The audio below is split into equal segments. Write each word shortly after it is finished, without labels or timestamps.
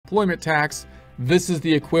self-employment tax. This is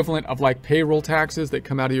the equivalent of like payroll taxes that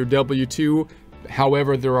come out of your W-2.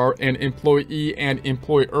 However, there are an employee and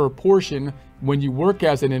employer portion. When you work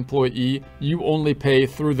as an employee, you only pay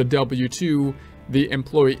through the W-2. The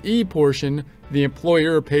employee portion, the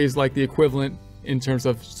employer pays like the equivalent in terms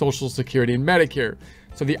of Social Security and Medicare.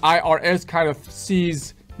 So the IRS kind of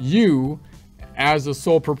sees you as a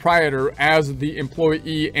sole proprietor, as the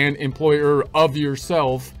employee and employer of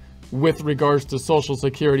yourself with regards to Social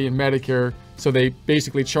Security and Medicare. So they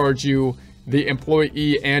basically charge you the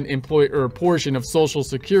employee and employer portion of Social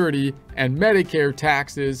Security and Medicare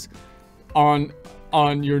taxes on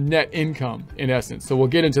your net income, in essence. So we'll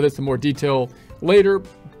get into this in more detail later,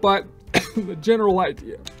 but the general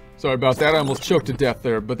idea, sorry about that, I almost choked to death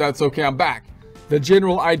there, but that's okay, I'm back. The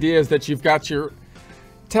general idea is that you've got your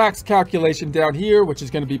tax calculation down here, which is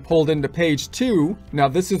going to be pulled into page 2. Now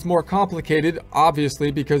this is more complicated, obviously,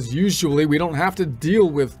 because usually we don't have to deal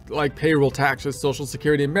with like payroll taxes, Social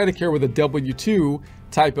Security, and Medicare with a W-2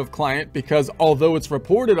 type of client, because although it's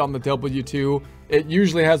reported on the W-2, it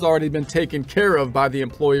usually has already been taken care of by the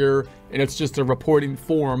employer, and it's just a reporting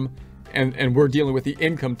form, and we're dealing with the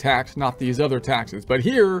income tax, not these other taxes. But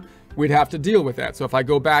here we'd have to deal with that. So if I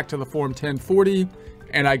go back to the form 1040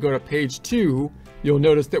 and I go to page 2, you'll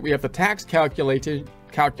notice that we have the tax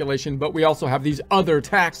calculation, but we also have these other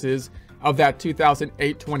taxes of that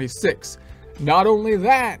 2008-26. Not only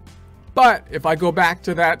that, but if I go back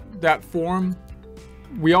to that form,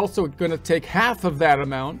 we also going to take half of that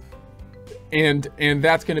amount, and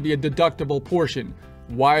that's going to be a deductible portion.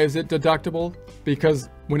 Why is it deductible? Because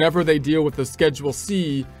whenever they deal with the Schedule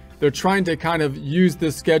C, they're trying to kind of use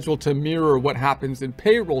this schedule to mirror what happens in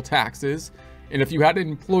payroll taxes. And if you had an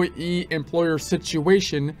employee-employer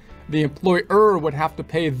situation, the employer would have to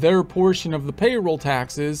pay their portion of the payroll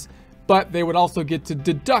taxes, but they would also get to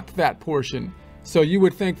deduct that portion. So you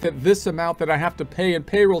would think that this amount that I have to pay in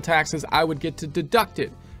payroll taxes, I would get to deduct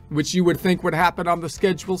it, which you would think would happen on the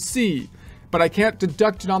Schedule C. But I can't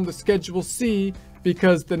deduct it on the Schedule C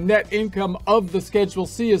because the net income of the Schedule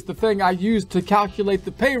C is the thing I use to calculate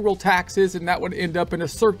the payroll taxes, and that would end up in a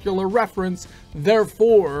circular reference.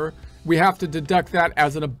 Therefore, we have to deduct that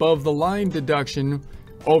as an above the line deduction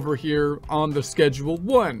over here on the Schedule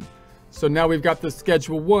 1. So now we've got the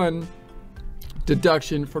Schedule 1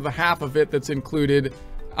 deduction for the half of it that's included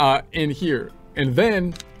in here. And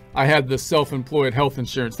then I had the self-employed health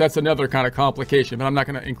insurance. That's another kind of complication, but I'm not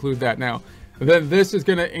going to include that now. And then this is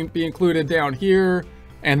going to be included down here,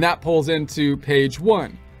 and that pulls into page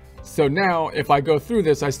 1. So now if I go through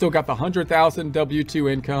this, I still got the 100,000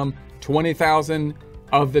 W-2 income, 20,000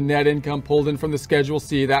 of the net income pulled in from the Schedule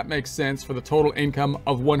C. That makes sense for the total income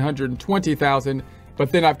of 120,000.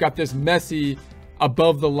 But then I've got this messy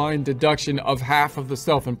above the line deduction of half of the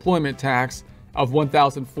self-employment tax of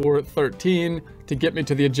 1,413 to get me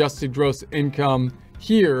to the adjusted gross income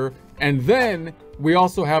here. And then we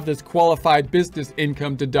also have this qualified business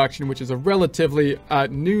income deduction, which is a relatively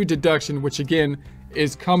new deduction, which again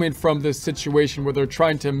is coming from this situation where they're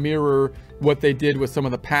trying to mirror what they did with some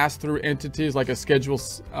of the pass-through entities like a Schedule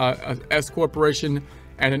S corporation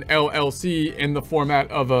and an LLC in the format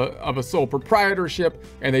of a sole proprietorship,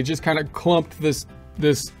 and they just kind of clumped this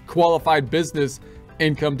qualified business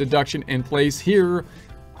income deduction in place here.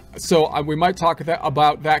 So we might talk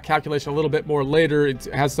about that calculation a little bit more later. It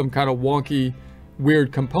has some kind of wonky,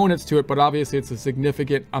 weird components to it, but obviously it's a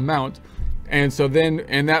significant amount. And so then,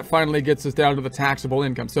 and that finally gets us down to the taxable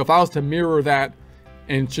income. So if I was to mirror that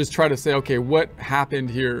and just try to say, okay, what happened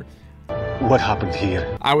here? What happened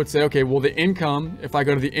here? I would say, okay, well, the income, if I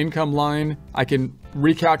go to the income line, I can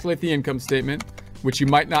recalculate the income statement, which you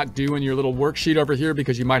might not do in your little worksheet over here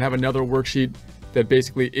because you might have another worksheet that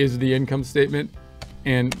basically is the income statement.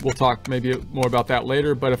 And we'll talk maybe more about that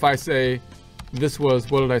later. But if I say this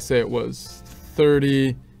was, what did I say it was?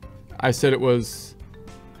 30, I said it was,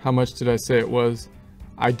 how much did I say it was?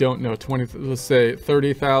 I don't know, 20, let's say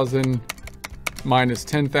 30,000 minus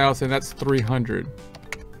 10,000, that's 300.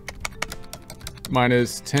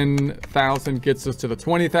 Minus 10,000 gets us to the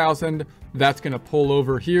 20,000. That's gonna pull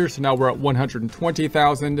over here. So now we're at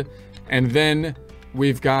 120,000. And then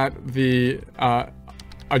we've got the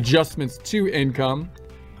adjustments to income,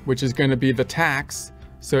 which is gonna be the tax.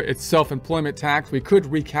 So it's self-employment tax. We could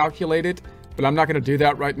recalculate it, but I'm not gonna do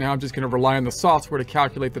that right now. I'm just gonna rely on the software to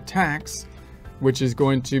calculate the tax, which is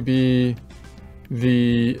going to be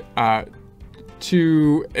the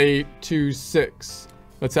 2826.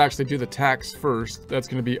 Let's actually do the tax first. That's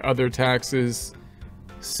gonna be other taxes,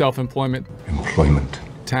 self-employment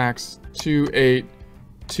tax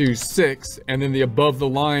 2826, and then the above the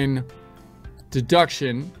line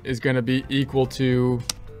deduction is going to be equal to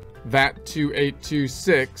that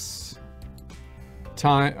 2826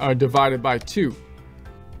 divided by 2.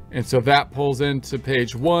 And so that pulls into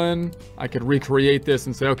page 1. I could recreate this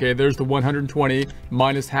and say, okay, there's the 120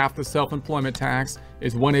 minus half the self-employment tax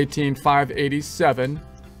is 118,587.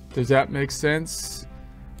 Does that make sense?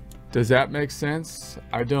 Does that make sense?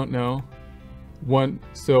 I don't know.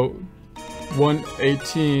 So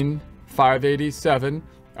 118,587.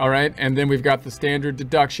 All right, and then we've got the standard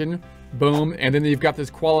deduction. Boom, and then you've got this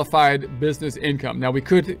qualified business income. Now we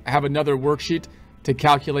could have another worksheet to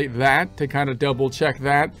calculate that, to kind of double check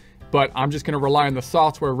that, but I'm just going to rely on the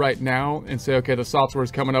software right now and say, okay, the software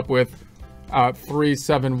is coming up with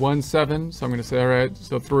 3717. So I'm going to say, all right,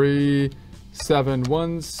 so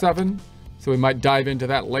 3717. So we might dive into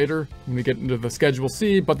that later when we get into the Schedule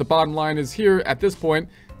C, but the bottom line is here at this point,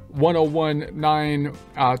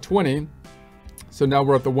 101,920. So now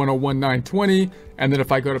we're at the 101,920. And then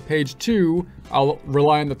if I go to page 2, I'll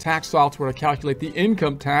rely on the tax software to calculate the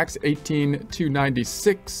income tax,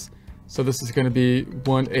 18,296. So this is going to be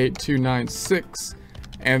 18296.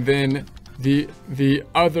 And then the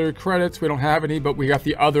other credits, we don't have any, but we got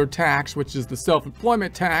the other tax, which is the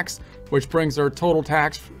self-employment tax, which brings our total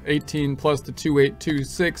tax 18 plus the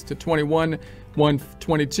 2826 to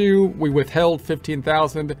 21,122. We withheld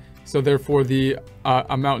 15,000. So therefore the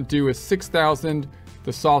amount due is 6,000.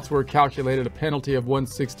 The software calculated a penalty of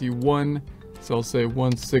 161. So I'll say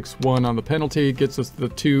 161 on the penalty, gets us the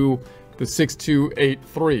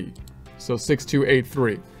 6283. So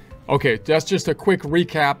 6283. Okay, that's just a quick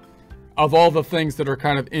recap of all the things that are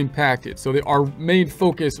kind of impacted. So our main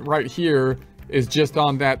focus right here is just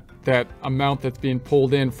on that amount that's being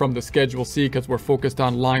pulled in from the Schedule C, because we're focused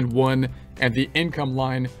on line 1 and the income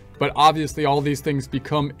line. But obviously all these things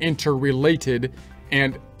become interrelated,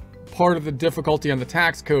 and part of the difficulty on the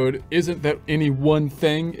tax code isn't that any one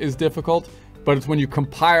thing is difficult, but it's when you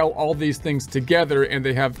compile all these things together and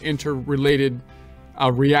they have interrelated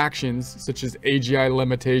reactions, such as AGI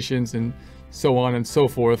limitations and so on and so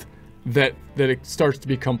forth, that it starts to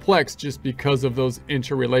be complex just because of those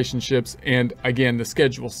interrelationships. And again, the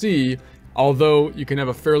Schedule C, although you can have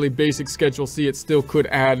a fairly basic Schedule C, it still could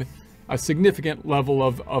add a significant level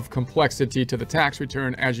of complexity to the tax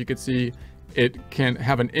return. As you can see, it can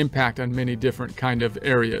have an impact on many different kind of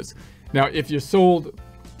areas. Now, if you sold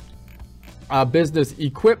business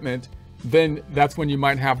equipment, then that's when you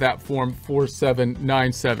might have that form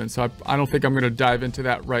 4797. So I don't think I'm going to dive into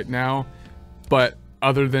that right now, but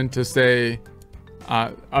other than to say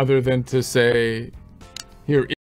here